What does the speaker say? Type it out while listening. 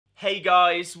Hey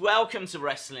guys, welcome to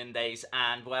Wrestling Days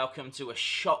and welcome to a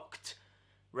shocked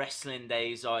Wrestling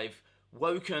Days. I've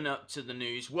woken up to the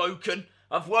news,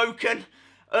 I've woken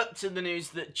up to the news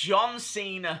that John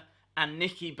Cena and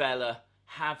Nikki Bella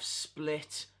have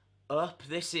split up.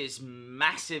 This is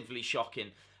massively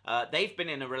shocking. They've been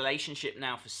in a relationship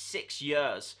now for 6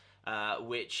 years,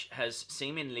 which has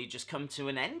seemingly just come to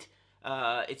an end.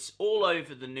 It's all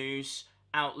over the news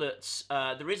outlets.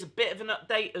 There is a bit of an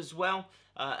update as well.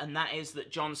 And that is that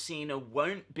John Cena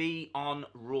won't be on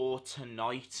Raw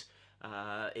tonight.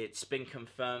 It's been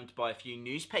confirmed by a few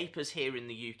newspapers here in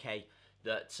the UK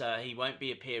that he won't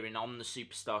be appearing on the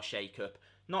Superstar Shake-Up.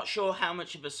 Not sure how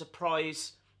much of a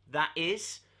surprise that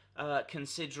is,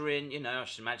 considering, I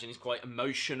should imagine he's quite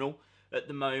emotional at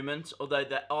the moment, although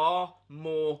there are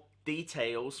more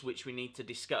details which we need to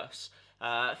discuss.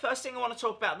 First thing I want to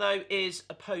talk about, though, is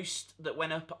a post that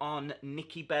went up on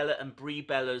Nikki Bella and Brie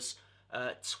Bella's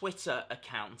Twitter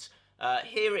account.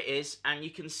 Here it is, and you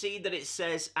can see that it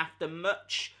says, after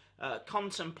much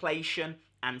contemplation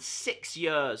and 6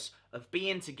 years of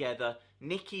being together,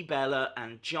 Nikki Bella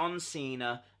and John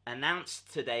Cena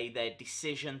announced today their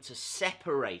decision to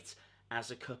separate as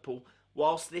a couple.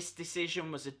 Whilst this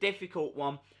decision was a difficult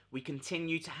one, we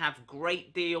continue to have a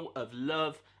great deal of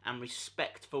love and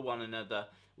respect for one another.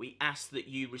 We ask that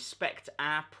you respect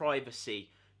our privacy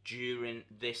during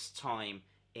this time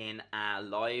in our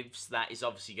lives. That is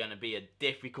obviously going to be a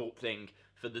difficult thing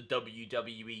for the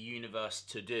WWE Universe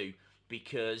to do,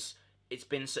 because it's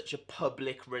been such a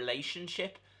public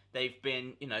relationship. They've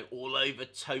been, all over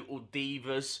Total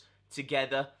Divas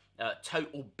together,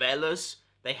 Total Bellas.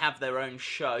 They have their own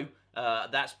show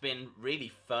that's been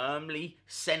really firmly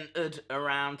centered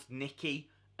around Nikki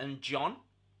and John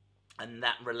and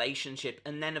that relationship.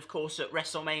 And then, of course, at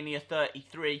WrestleMania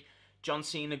 33, John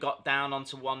Cena got down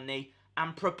onto one knee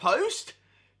and proposed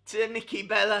to Nikki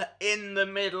Bella in the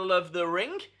middle of the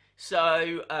ring.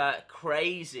 So,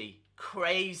 crazy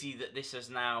that this has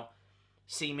now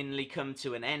seemingly come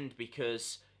to an end,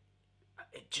 because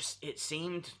it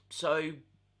seemed so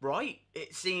right.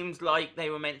 It seemed like they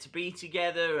were meant to be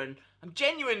together, and I'm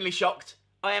genuinely shocked.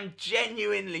 I am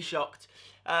genuinely shocked.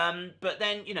 But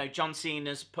then, John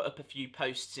Cena's put up a few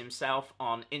posts himself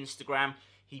on Instagram.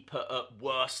 He put up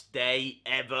worst day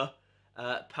ever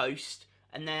post.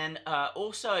 And then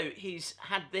also he's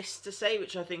had this to say,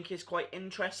 which I think is quite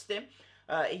interesting.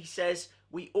 He says,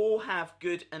 "We all have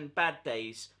good and bad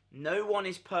days. No one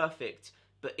is perfect.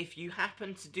 But if you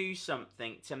happen to do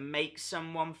something to make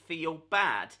someone feel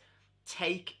bad,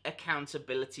 take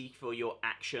accountability for your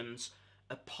actions,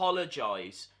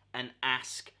 apologise, and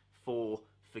ask for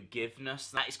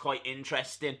forgiveness." That is quite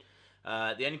interesting.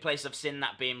 The only place I've seen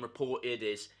that being reported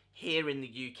is here in the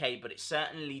UK, but it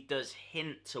certainly does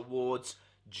hint towards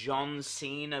John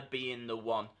Cena being the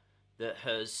one that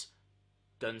has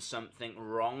done something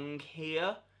wrong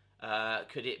here.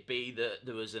 Could it be that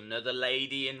there was another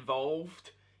lady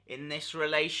involved in this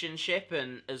relationship,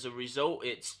 and as a result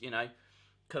it's,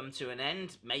 come to an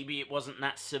end? Maybe it wasn't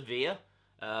that severe,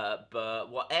 but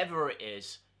whatever it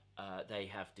is, they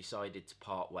have decided to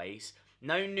part ways.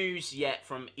 No news yet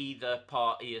from either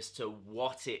party as to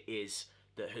what it is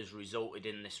that has resulted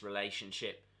in this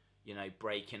relationship,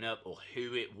 breaking up, or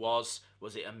who it was.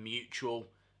 Was it a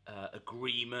mutual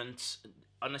agreement?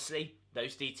 Honestly,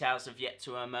 those details have yet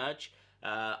to emerge.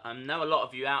 I know a lot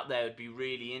of you out there would be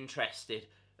really interested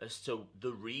as to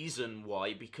the reason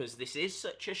why, because this is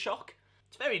such a shock.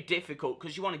 It's very difficult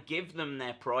because you want to give them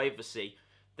their privacy.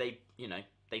 They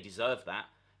deserve that.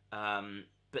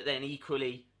 But then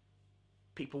equally,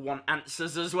 people want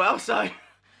answers as well. So,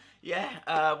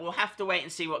 yeah, we'll have to wait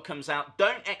and see what comes out.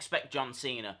 Don't expect John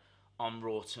Cena on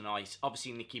Raw tonight.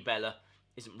 Obviously, Nikki Bella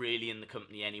isn't really in the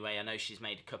company anyway. I know she's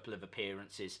made a couple of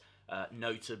appearances,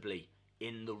 notably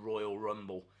in the Royal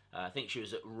Rumble. I think she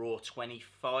was at Raw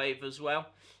 25 as well.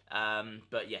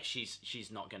 But yeah,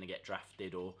 she's not going to get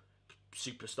drafted or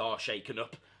Superstar shaken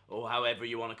up, or however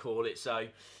you want to call it. So,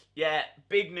 yeah,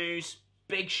 big news,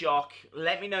 big shock.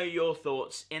 Let me know your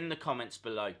thoughts in the comments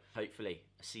below. Hopefully,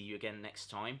 I'll see you again next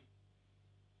time.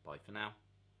 Bye for now.